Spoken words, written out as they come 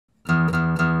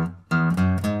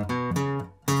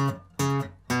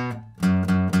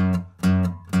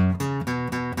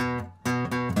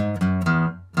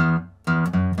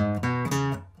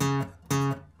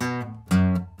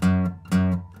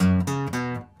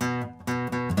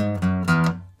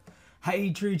Hey,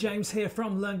 Drew James here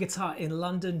from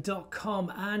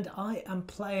LearnGuitarInLondon.com, and I am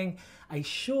playing a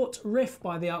short riff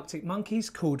by the Arctic Monkeys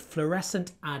called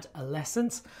Flourescent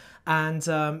Adolescent. And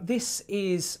I'm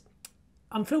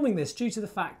filming this due to the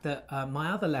fact that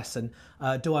my other lesson,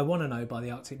 Do I Want to Know by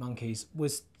the Arctic Monkeys,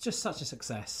 was just such a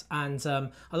success. And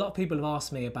a lot of people have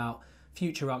asked me about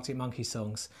future Arctic Monkeys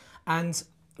songs. And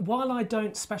while I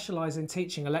don't specialise in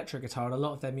teaching electric guitar, and a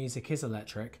lot of their music is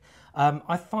electric,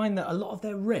 I find that a lot of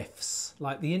their riffs,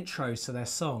 like the intros to their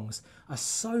songs, are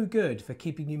so good for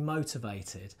keeping you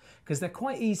motivated because they're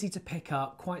quite easy to pick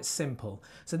up, quite simple.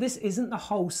 So this isn't the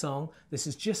whole song, this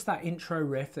is just that intro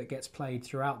riff that gets played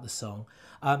throughout the song.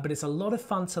 But it's a lot of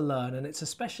fun to learn, and it's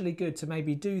especially good to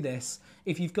maybe do this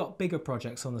if you've got bigger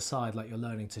projects on the side, like you're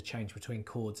learning to change between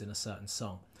chords in a certain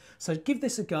song. So give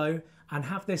this a go and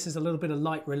have this as a little bit of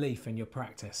light relief in your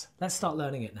practice. Let's start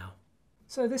learning it now.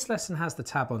 So this lesson has the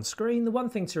tab on screen. The one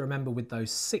thing to remember with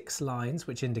those 6 lines,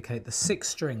 which indicate the 6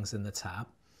 strings in the tab,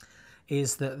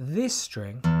 is that this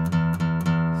string,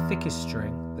 thickest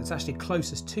string, that's actually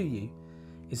closest to you,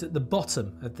 is at the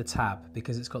bottom of the tab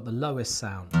because it's got the lowest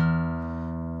sound.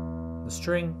 The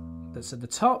string that's at the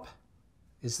top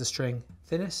is the string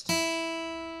thinnest,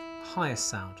 highest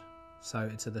sound, so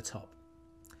it's at the top.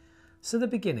 So the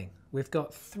beginning, we've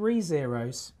got 3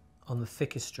 zeros on the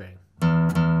thickest string.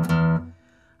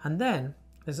 And then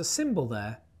there's a symbol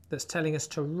there that's telling us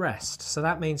to rest. So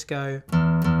that means go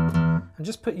and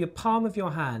just put your palm of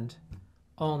your hand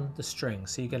on the string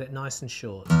so you get it nice and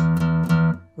short.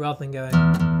 Rather than going,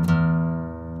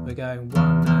 we're going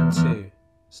 1 and 2,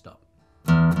 stop.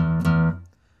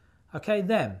 Okay,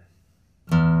 then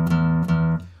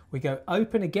we go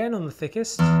open again on the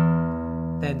thickest,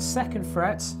 then 2nd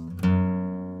fret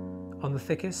on the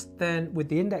thickest, then with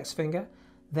the index finger,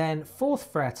 then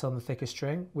 4th fret on the thickest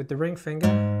string with the ring finger,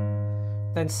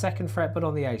 then 2nd fret but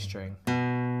on the A string.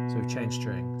 So we've changed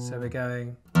string. So we're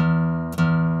going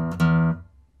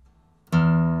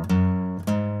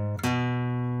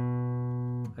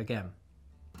again.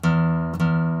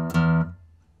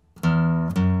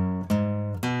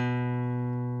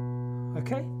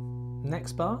 Okay,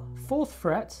 next bar, 4th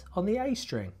fret on the A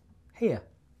string, here.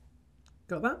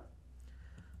 Got that?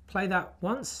 Play that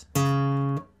once,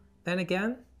 then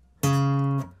again,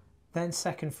 then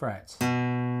 2nd fret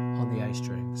on the A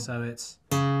string. So it's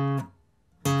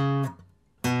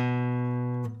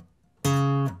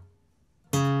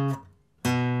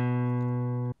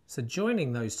so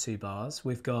joining those 2 bars,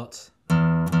 we've got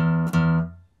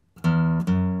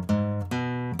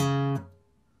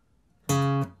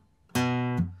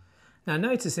now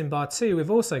notice in bar 2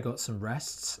 we've also got some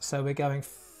rests. So we're going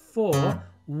 4,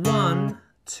 1,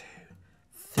 2,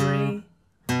 3,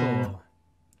 4,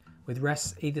 with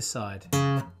rests either side.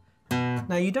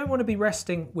 Now you don't want to be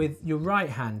resting with your right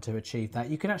hand to achieve that.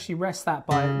 You can actually rest that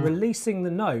by releasing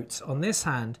the note on this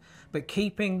hand, but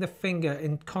keeping the finger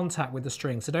in contact with the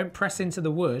string. So don't press into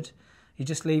the wood, you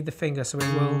just leave the finger so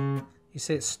it will, you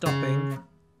see it stopping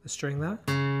the string there.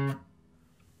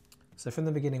 So from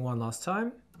the beginning one last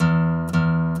time,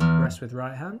 rest with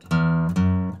right hand.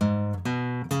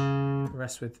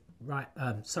 Rest with right,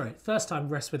 first time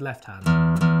rest with left hand,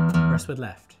 rest with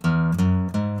left,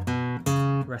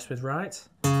 rest with right,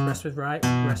 rest with right,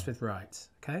 rest with right,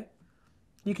 okay?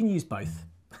 You can use both.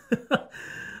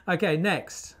 Okay,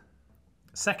 next,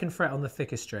 2nd fret on the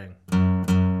thickest string,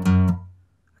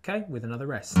 okay, with another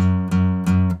rest.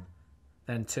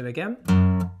 Then 2 again,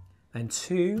 then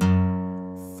 2,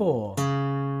 4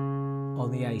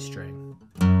 on the A string.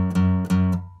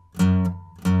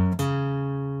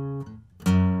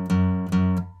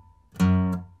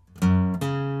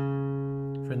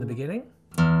 From the beginning.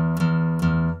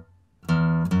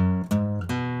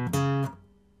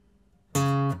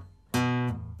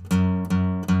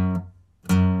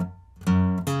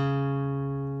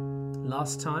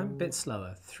 Last time, a bit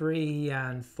slower. 3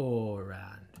 and 4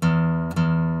 and.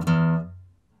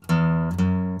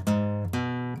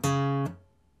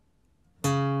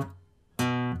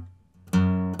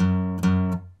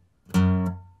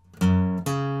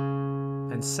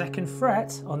 Then 2nd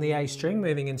fret on the A string,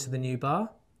 moving into the new bar,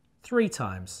 3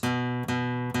 times.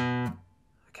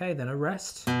 Okay, then a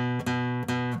rest.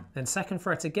 Then 2nd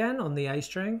fret again on the A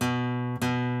string.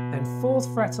 Then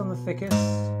 4th fret on the thickest.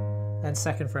 Then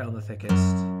 2nd fret on the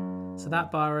thickest. So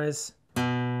that bar is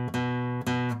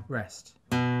rest.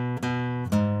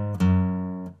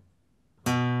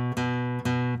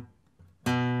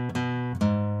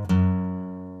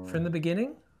 From the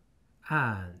beginning,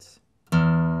 and.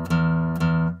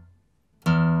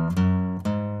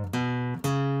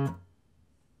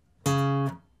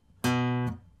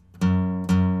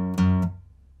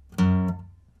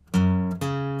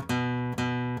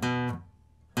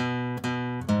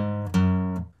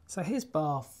 So here's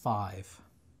bar 5.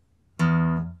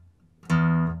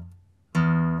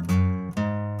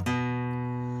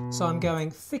 So I'm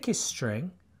going thickest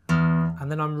string,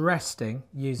 and then I'm resting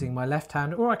using my left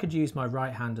hand, or I could use my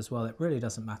right hand as well. It really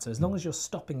doesn't matter, as long as you're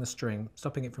stopping the string,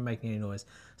 stopping it from making any noise.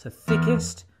 So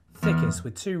thickest, thickest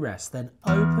with 2 rests, then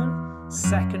open,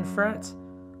 2nd fret,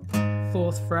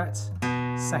 4th fret,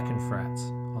 2nd fret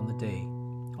on the D,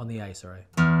 on the A, sorry.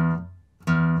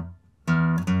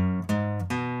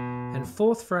 Then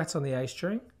 4th fret on the A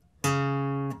string,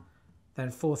 then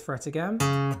 4th fret again.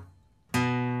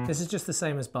 This is just the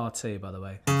same as bar 2, by the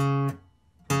way.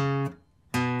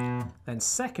 Then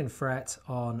 2nd fret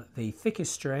on the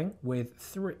thickest string with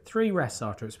 3 rests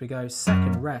after it. So we go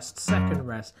 2nd rest, 2nd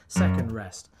rest, 2nd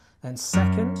rest. Then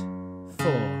 2nd,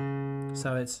 4.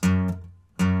 So it's...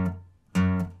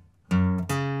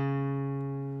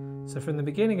 So from the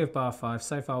beginning of bar 5,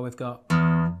 so far we've got...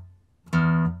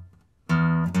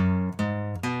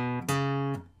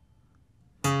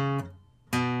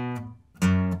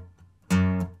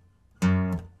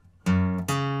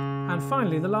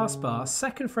 Finally, the last bar,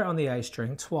 2nd fret on the A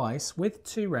string twice with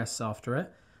 2 rests after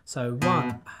it. So 1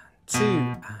 and 2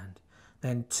 and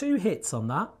then 2 hits on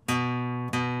that.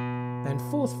 Then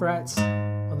 4th fret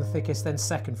on the thickest, then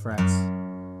 2nd fret.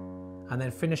 And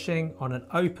then finishing on an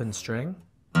open string,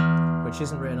 which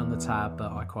isn't written on the tab,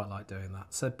 but I quite like doing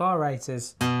that. So bar 8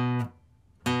 is...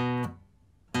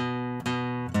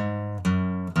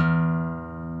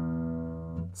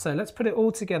 So let's put it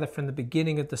all together from the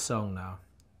beginning of the song now.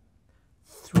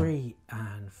 3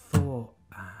 and 4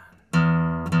 and...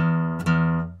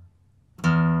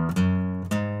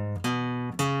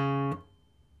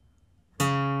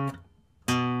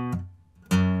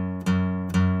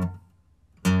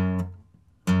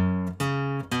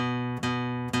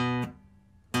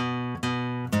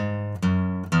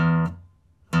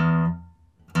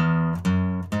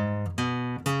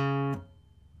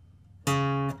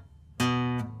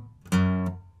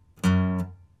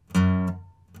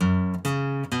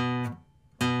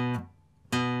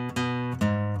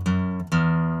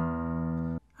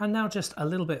 And now just a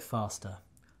little bit faster.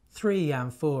 3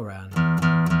 and 4 and...